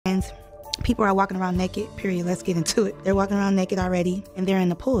People are walking around naked, period. Let's get into it. They're walking around naked already, and they're in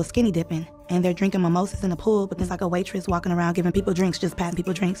the pool skinny dipping, and they're drinking mimosas in the pool, but there's like a waitress walking around giving people drinks, just passing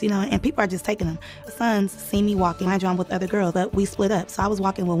people drinks, you know, and people are just taking them. The sons see me walking. Mind you, I'm with other girls, but we split up. So I was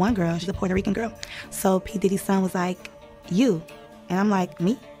walking with one girl. She's a Puerto Rican girl. So P. Diddy's son was like, you. And I'm like,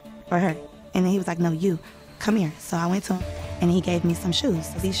 me or her? And then he was like, no, you. Come here. So I went to him, and he gave me some shoes.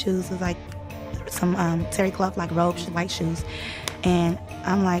 So these shoes was like some terry cloth, like robes, white shoes. And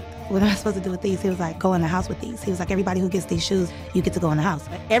I'm like, what am I supposed to do with these? He was like, go in the house with these. He was like, everybody who gets these shoes, you get to go in the house.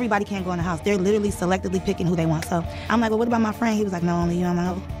 But everybody can't go in the house. They're literally selectively picking who they want. So I'm like, well, what about my friend? He was like, no, only you. I'm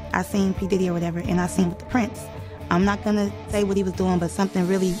like, oh, I seen P. Diddy or whatever, and I seen with the Prince. I'm not going to say what he was doing, but something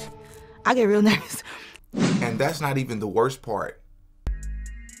really, I get real nervous. And that's not even the worst part.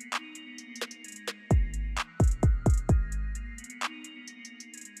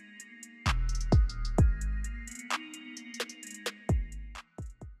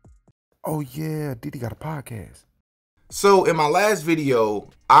 Oh yeah, Diddy got a podcast. So in my last video,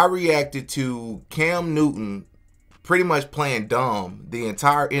 I reacted to Cam Newton pretty much playing dumb the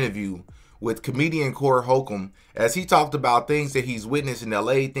entire interview with comedian Corey Holcomb as he talked about things that he's witnessed in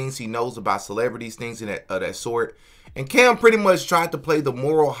LA, things he knows about celebrities, things of that sort. And Cam pretty much tried to play the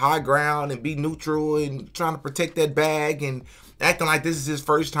moral high ground and be neutral and trying to protect that bag and acting like this is his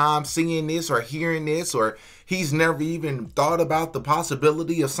first time seeing this or hearing this, or he's never even thought about the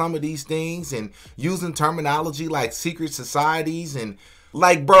possibility of some of these things, and using terminology like secret societies. And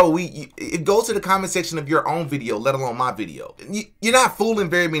like, bro, it goes to the comment section of your own video, let alone my video. You're not fooling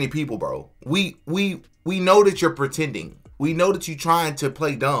very many people, bro. We know that you're pretending. We know that you're trying to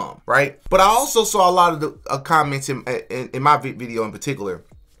play dumb, right? But I also saw a lot of the comments in my video in particular,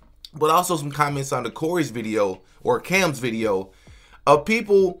 but also some comments on the Corey's video or Cam's video of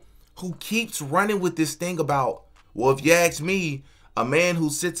people who keeps running with this thing about, well, if you ask me, a man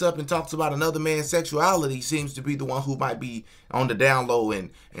who sits up and talks about another man's sexuality seems to be the one who might be on the down low. And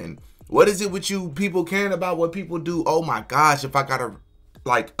what is it with you people caring about what people do? Oh my gosh, if I gotta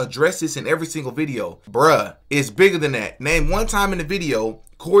like address this in every single video, bruh, it's bigger than that. Name one time in the video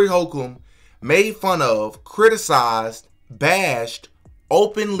Corey Holcomb made fun of, criticized, bashed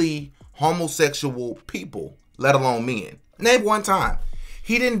openly homosexual people, let alone men. Name one time.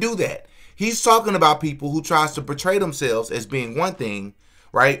 He didn't do that. He's talking about people who tries to portray themselves as being one thing,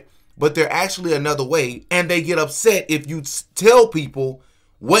 right? But they're actually another way, and they get upset if you tell people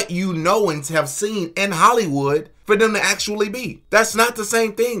what you know and have seen in Hollywood for them to actually be. That's not the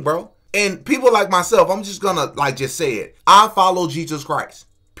same thing, bro. And people like myself, I'm just gonna just say it. I follow Jesus Christ,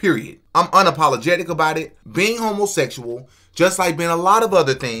 period. I'm unapologetic about it. Being homosexual, just like being a lot of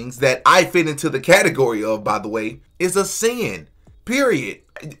other things that I fit into the category of, by the way, is a sin, period.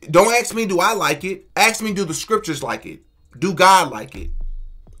 Don't ask me, do I like it? Ask me, do the scriptures like it? Do God like it?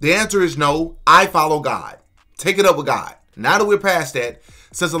 The answer is no. I follow God. Take it up with God. Now that we're past that,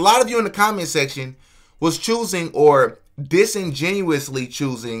 since a lot of you in the comment section was choosing or disingenuously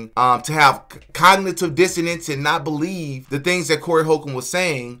choosing to have cognitive dissonance and not believe the things that Corey Holcomb was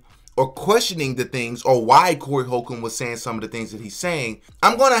saying, or questioning the things or why Corey Holcomb was saying some of the things that he's saying,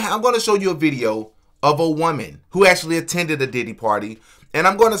 I'm gonna show you a video of a woman who actually attended a Diddy party. And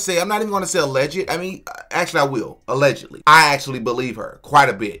I'm not even going to say alleged. I mean, actually I will, allegedly. I actually believe her quite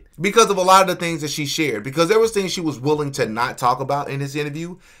a bit because of a lot of the things that she shared, because there was things she was willing to not talk about in this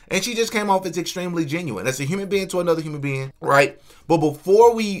interview. And she just came off as extremely genuine. That's a human being to another human being, right? But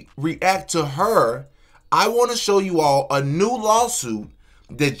before we react to her, I want to show you all a new lawsuit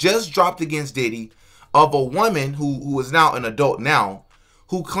that just dropped against Diddy of a woman who is now an adult now,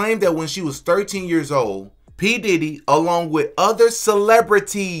 who claimed that when she was 13 years old, P. Diddy, along with other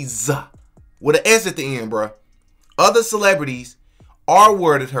celebrities, with an S at the end, bruh, other celebrities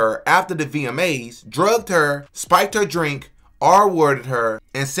R-worded her after the VMAs, drugged her, spiked her drink, R-worded her,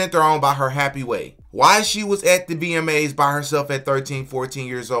 and sent her on by her happy way. Why she was at the VMAs by herself at 13, 14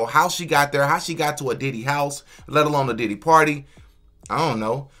 years old, how she got there, how she got to a Diddy house, let alone a Diddy party, I don't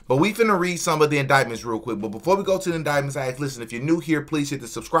know. But we finna read some of the indictments real quick. But before we go to the indictments, I ask, listen, if you're new here, please hit the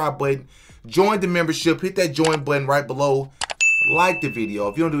subscribe button. Join the membership. Hit that join button right below. Like the video.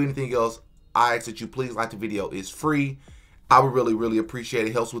 If you don't do anything else, I ask that you please like the video. It's free. I would really, really appreciate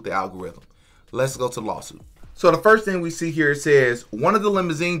it. It helps with the algorithm. Let's go to the lawsuit. So the first thing we see here, it says, one of the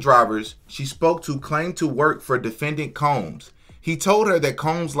limousine drivers she spoke to claimed to work for defendant Combs. He told her that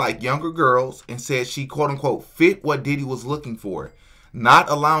Combs liked younger girls and said she, quote unquote, fit what Diddy was looking for, not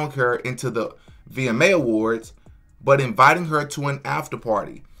allowing her into the VMA Awards, but inviting her to an after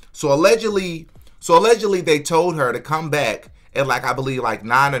party. So allegedly they told her to come back at I believe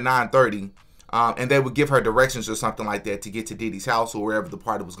 9 or 9:30 And they would give her directions or something like that to get to Diddy's house or wherever the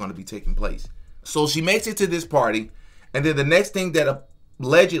party was going to be taking place. So she makes it to this party. And then the next thing that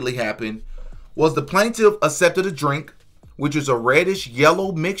allegedly happened was the plaintiff accepted a drink, which is a reddish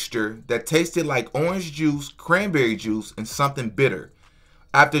yellow mixture that tasted like orange juice, cranberry juice, and something bitter.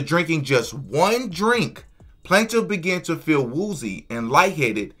 After drinking just one drink, plaintiff began to feel woozy and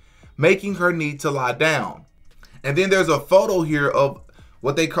lightheaded, making her need to lie down. And then there's a photo here of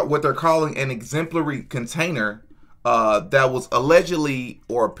what they're calling an exemplary container that was allegedly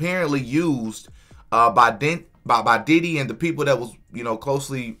or apparently used by Diddy and the people that was,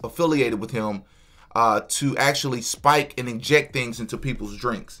 closely affiliated with him to actually spike and inject things into people's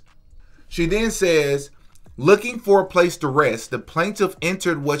drinks. She then says, looking for a place to rest, the plaintiff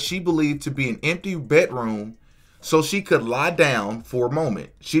entered what she believed to be an empty bedroom so she could lie down for a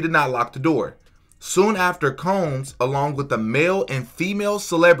moment. She did not lock the door. Soon after, Combs, along with a male and female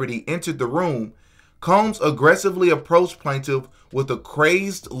celebrity, entered the room. Combs aggressively approached plaintiff with a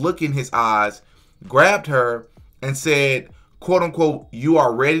crazed look in his eyes, grabbed her, and said, quote unquote, "You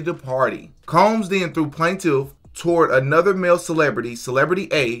are ready to party." Combs then threw plaintiff toward another male celebrity, Celebrity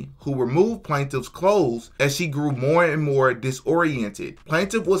A, who removed plaintiff's clothes as she grew more and more disoriented.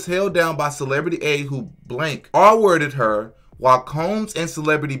 Plaintiff was held down by Celebrity A, who blank R-worded her, while Combs and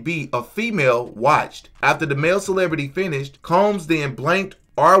Celebrity B, a female, watched. After the male celebrity finished, Combs then blanked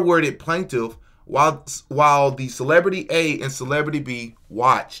R-worded plaintiff while the Celebrity A and Celebrity B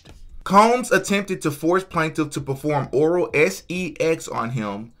watched. Combs attempted to force plaintiff to perform oral sex on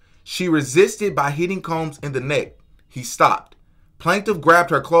him. She resisted by hitting Combs in the neck. He stopped. Plaintiff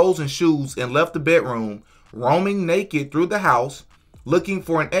grabbed her clothes and shoes and left the bedroom, roaming naked through the house, looking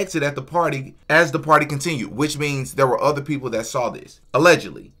for an exit at the party as the party continued, which means there were other people that saw this,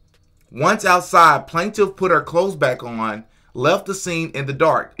 allegedly. Once outside, plaintiff put her clothes back on, left the scene in the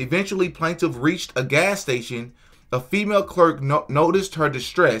dark. Eventually, plaintiff reached a gas station. A female clerk noticed her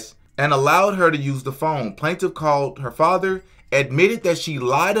distress and allowed her to use the phone. Plaintiff called her father, admitted that she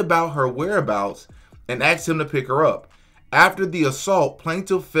lied about her whereabouts, and asked him to pick her up. After the assault,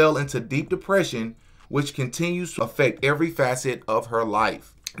 plaintiff fell into deep depression, which continues to affect every facet of her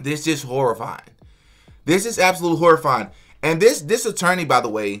life. This is horrifying. This is absolutely horrifying. And this attorney, by the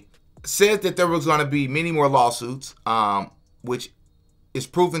way, said that there was going to be many more lawsuits, which is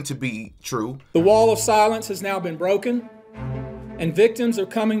proven to be true. The wall of silence has now been broken, and victims are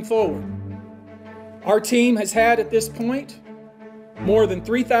coming forward. Our team has had, at this point, more than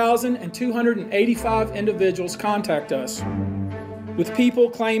 3,285 individuals contact us, with people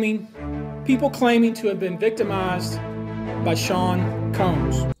claiming to have been victimized by Sean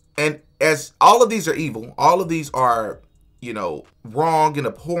Combs. And as all of these are evil, all of these are, wrong and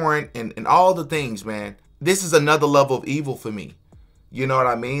abhorrent and all the things, man, this is another level of evil for me. You know what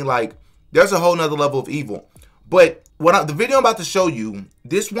I mean? Like, there's a whole nother level of evil. But the video I'm about to show you,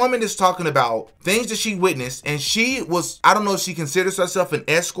 this woman is talking about things that she witnessed, and she was, I don't know if she considers herself an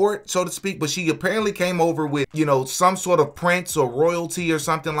escort, so to speak, but she apparently came over with, some sort of prince or royalty or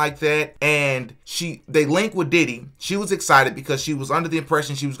something like that, and they linked with Diddy. She was excited because she was under the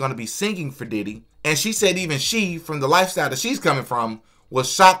impression she was going to be singing for Diddy, and she said even she, from the lifestyle that she's coming from,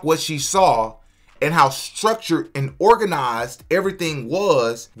 was shocked what she saw and how structured and organized everything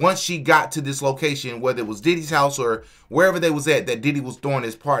was once she got to this location, whether it was Diddy's house or wherever they was at that Diddy was throwing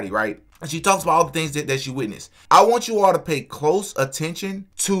this party, right? And she talks about all the things that she witnessed. I want you all to pay close attention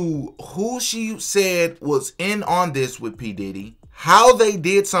to who she said was in on this with P. Diddy, how they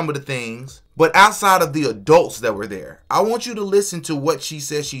did some of the things, but outside of the adults that were there. I want you to listen to what she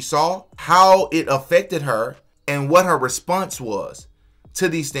said she saw, how it affected her, and what her response was to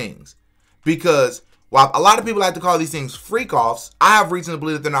these things. Because while a lot of people like to call these things freak-offs, I have reason to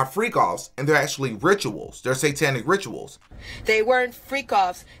believe that they're not freak-offs, and they're actually rituals. They're satanic rituals. They weren't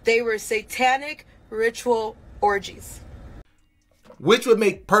freak-offs. They were satanic ritual orgies. Which would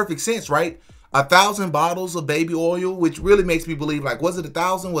make perfect sense, right? 1,000 bottles of baby oil, which really makes me believe, like, was it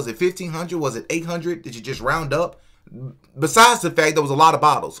 1,000? Was it 1,500? Was it 800? Did you just round up? Besides the fact there was a lot of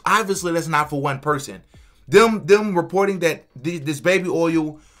bottles. Obviously, that's not for one person. Them reporting that this baby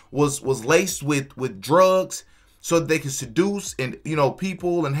oil was laced with drugs so that they could seduce and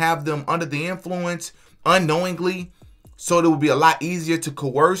people and have them under the influence unknowingly, so it would be a lot easier to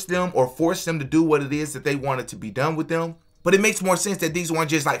coerce them or force them to do what it is that they wanted to be done with them. But it makes more sense that these weren't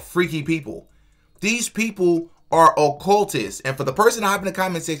just like freaky people. These people are occultists. And for the person to hop in the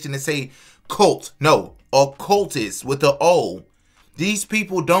comment section and say cult, no, occultists with the O. These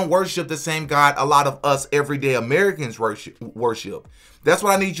people don't worship the same God a lot of us everyday Americans worship. That's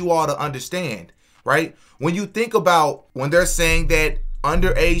what I need you all to understand, right? When you think about when they're saying that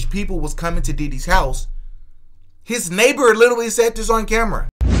underage people was coming to Diddy's house, his neighbor literally said this on camera.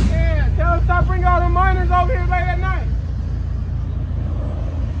 Yeah, tell him stop bringing all the minors over here late at night.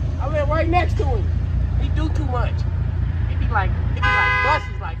 I live right next to him. He do too much. It be like buses,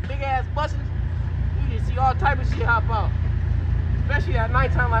 like big ass buses. You just see all type of shit hop out. Especially at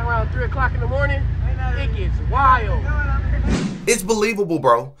nighttime, like around 3 o'clock in the morning. It gets wild. It's believable,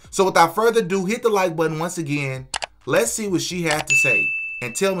 bro. So without further ado, hit the like button once again. Let's see what she had to say.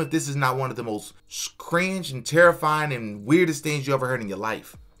 And tell me if this is not one of the most cringe and terrifying and weirdest things you ever heard in your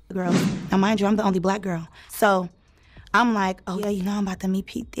life. Girl, now mind you, I'm the only black girl. So I'm like, oh yeah, you know, I'm about to meet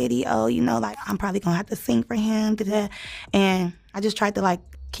P. Diddy. Oh, you know, like I'm probably gonna have to sing for him. Da-da. And I just tried to like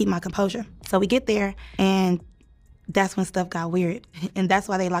keep my composure. So we get there and that's when stuff got weird. And that's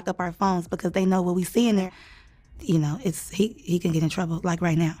why they lock up our phones, because they know what we see in there. You know, he can get in trouble like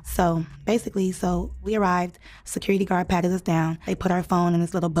right now. So basically, we arrived, security guard patted us down. They put our phone in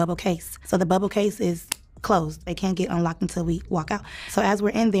this little bubble case. So the bubble case is closed. They can't get unlocked until we walk out. So as we're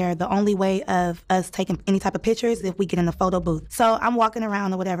in there, the only way of us taking any type of pictures is if we get in the photo booth. So I'm walking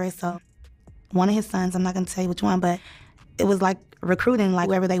around or whatever. So one of his sons, I'm not gonna say which one, but it was like recruiting like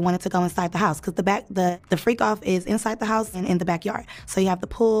wherever they wanted to go inside the house, because the freak off is inside the house and in the backyard. So you have the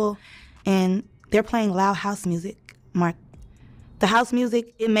pool and they're playing loud house music, Mark. The house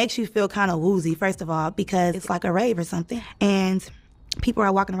music, it makes you feel kind of woozy, first of all, because it's like a rave or something. And people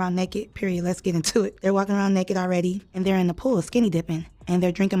are walking around naked, period. Let's get into it. They're walking around naked already, and they're in the pool, skinny dipping. And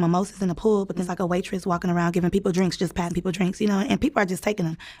they're drinking mimosas in the pool, but there's like a waitress walking around giving people drinks, just passing people drinks, you know, and people are just taking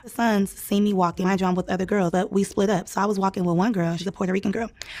them. The sons see me walking. Mind you, I'm with other girls, but we split up. So I was walking with one girl. She's a Puerto Rican girl.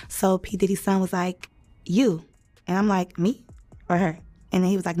 So P. Diddy's son was like, you. And I'm like, me or her? And then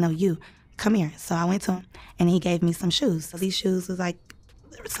he was like, no, you. Come here. So I went to him, and he gave me some shoes. So these shoes was like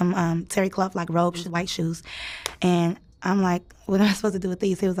some terry cloth, like robe, white shoes. And I'm like, what am I supposed to do with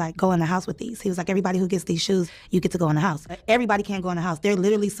these? He was like, go in the house with these. He was like, everybody who gets these shoes, you get to go in the house. Everybody can't go in the house. They're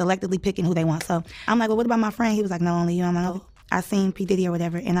literally selectively picking who they want. So I'm like, well, what about my friend? He was like, no, only you. I'm like, oh, I seen P. Diddy or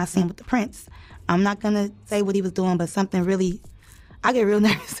whatever, and I seen with the Prince. I'm not going to say what he was doing, but something really, I get real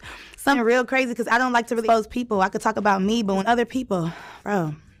nervous. Something real crazy, because I don't like to really expose people. I could talk about me, but when other people,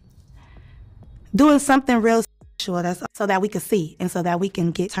 bro, doing something real sexual, that's so that we could see and so that we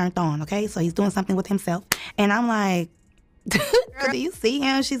can get turned on, okay? So he's doing something with himself. And I'm like, girl, do you see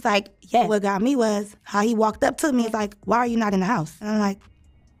him? She's like, yeah. What got me was how he walked up to me. He's like, why are you not in the house? And I'm like,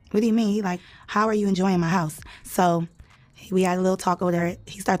 what do you mean? He's like, how are you enjoying my house? So we had a little talk over there.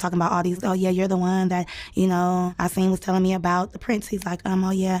 He started talking about all these, oh yeah, you're the one that, you know, I seen was telling me about the Prince. He's like,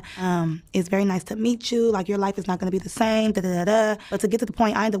 oh yeah, it's very nice to meet you. Like, your life is not gonna be the same, da-da-da-da. But to get to the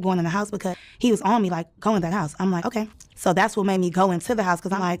point, I ended up going in the house because he was on me, like, go in that house. I'm like, okay. So that's what made me go into the house,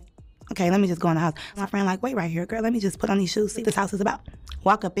 because I'm like, okay, let me just go in the house. My friend like, wait right here, girl, let me just put on these shoes, see what this house is about.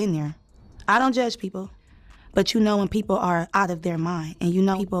 Walk up in there. I don't judge people, but you know when people are out of their mind, and you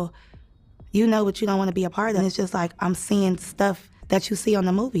know people, you know what you don't want to be a part of. And it's just like, I'm seeing stuff that you see on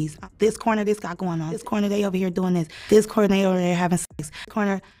the movies. This corner, this got going on. This corner, they over here doing this. This corner, they over there having sex. This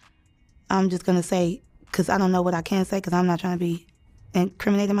corner, I'm just going to say, because I don't know what I can say, because I'm not trying to be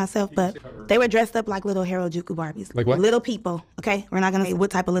incriminating myself, but they were dressed up like little Harajuku Barbies. Like what? Little people, okay? We're not going to say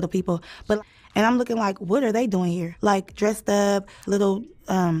what type of little people. But, and I'm looking like, what are they doing here? Like, dressed up, little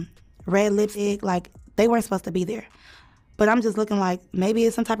red lipstick, like, they weren't supposed to be there. But I'm just looking like, maybe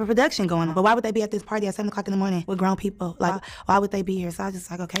it's some type of production going on. But why would they be at this party at 7 o'clock in the morning with grown people? Like, why would they be here? So I was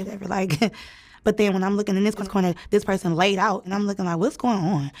just like, okay, whatever. Like, but then when I'm looking in this corner, this person laid out, and I'm looking like, what's going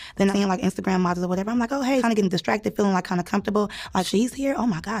on? Then I'm seeing like Instagram models or whatever. I'm like, oh, hey, kind of getting distracted, feeling like kind of comfortable. Like, she's here? Oh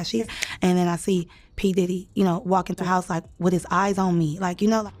my gosh, she's here. And then I see P. Diddy, you know, walk into the house like with his eyes on me. Like, you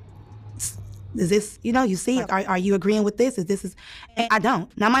know, like, is this, you know, you see, like, are you agreeing with this? And I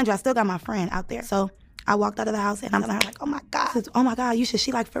don't. Now, mind you, I still got my friend out there. So I walked out of the house, and I'm like, oh my God, you should,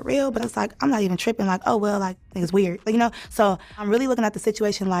 she like for real? But it's like, I'm not even tripping, like, oh, well, like, it's weird, like, you know? So I'm really looking at the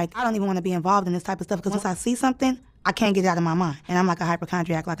situation like, I don't even want to be involved in this type of stuff, because once I see something, I can't get it out of my mind. And I'm like a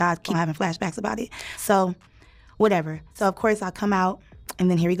hypochondriac, like I keep having flashbacks about it. So whatever. So of course I come out, and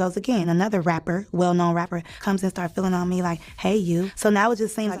then here he goes again. Another rapper, well-known rapper, comes and starts feeling on me like, hey, you. So now it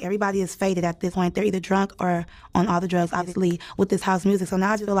just seems like everybody is faded at this point. They're either drunk or on all the drugs, obviously, with this house music. So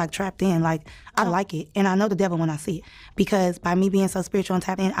now I just feel like trapped in. Like, I like it. And I know the devil when I see it. Because by me being so spiritual and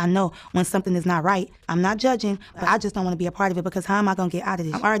tapped in, I know when something is not right. I'm not judging, but I just don't want to be a part of it, because how am I going to get out of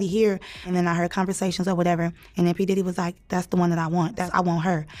this? I'm already here. And then I heard conversations or whatever. And then P. Diddy was like, that's the one that I want. I want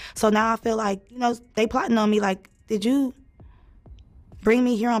her. So now I feel like, you know, they plotting on me like, did you bring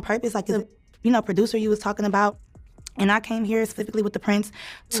me here on purpose? Like, the, you know, producer you was talking about. And I came here specifically with the Prince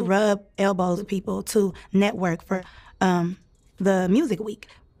to rub elbows with people, to network for the music week.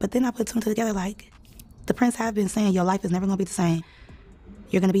 But then I put two and two together, like, the Prince have been saying your life is never gonna be the same.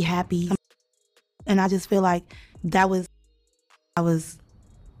 You're gonna be happy. And I just feel like I was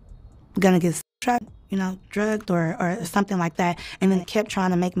gonna get trapped, you know, drugged or something like that. And then it kept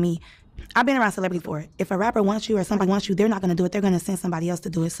trying to make me, I've been around celebrities before. If a rapper wants you or somebody wants you, they're not gonna do it. They're gonna send somebody else to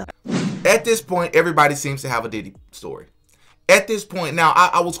do it. So at this point, everybody seems to have a Diddy story. At this point, now,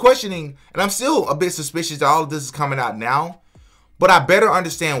 I was questioning, and I'm still a bit suspicious that all of this is coming out now, but I better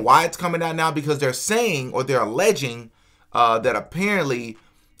understand why it's coming out now, because they're saying, or they're alleging, that apparently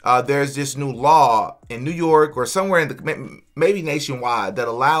there's this new law in New York or somewhere in the, maybe nationwide, that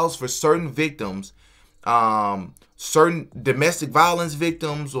allows for certain victims, certain domestic violence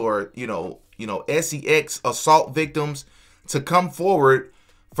victims, or, you know, sex assault victims, to come forward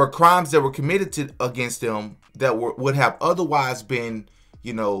for crimes that were committed against them that would have otherwise been,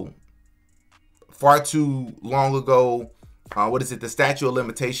 you know, far too long ago. The statute of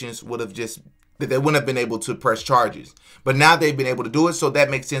limitations would have just, they wouldn't have been able to press charges. But now they've been able to do it, so that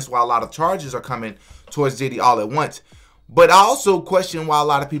makes sense why a lot of charges are coming towards Diddy all at once. But I also question why a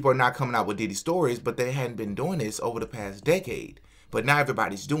lot of people are not coming out with Diddy stories, but they hadn't been doing this over the past decade. But now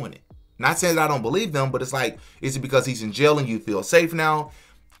everybody's doing it. Not saying that I don't believe them, but it's like, is it because he's in jail and you feel safe now?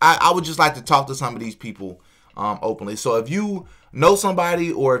 I would just like to talk to some of these people openly. So if you know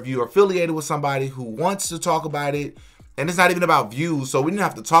somebody, or if you're affiliated with somebody who wants to talk about it, and it's not even about views, so we didn't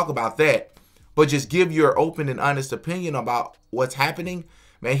have to talk about that, but just give your open and honest opinion about what's happening,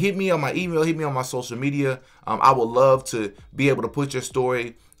 man, hit me on my email, hit me on my social media. I would love to be able to put your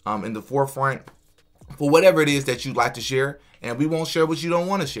story in the forefront for whatever it is that you'd like to share, and we won't share what you don't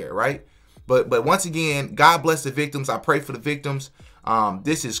want to share, right? But once again, God bless the victims. I pray for the victims.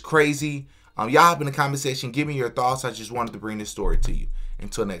 This is crazy. Y'all hop in the comment section. Give me your thoughts. I just wanted to bring this story to you.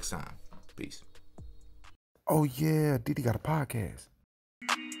 Until next time. Peace. Oh, yeah. Diddy got a podcast.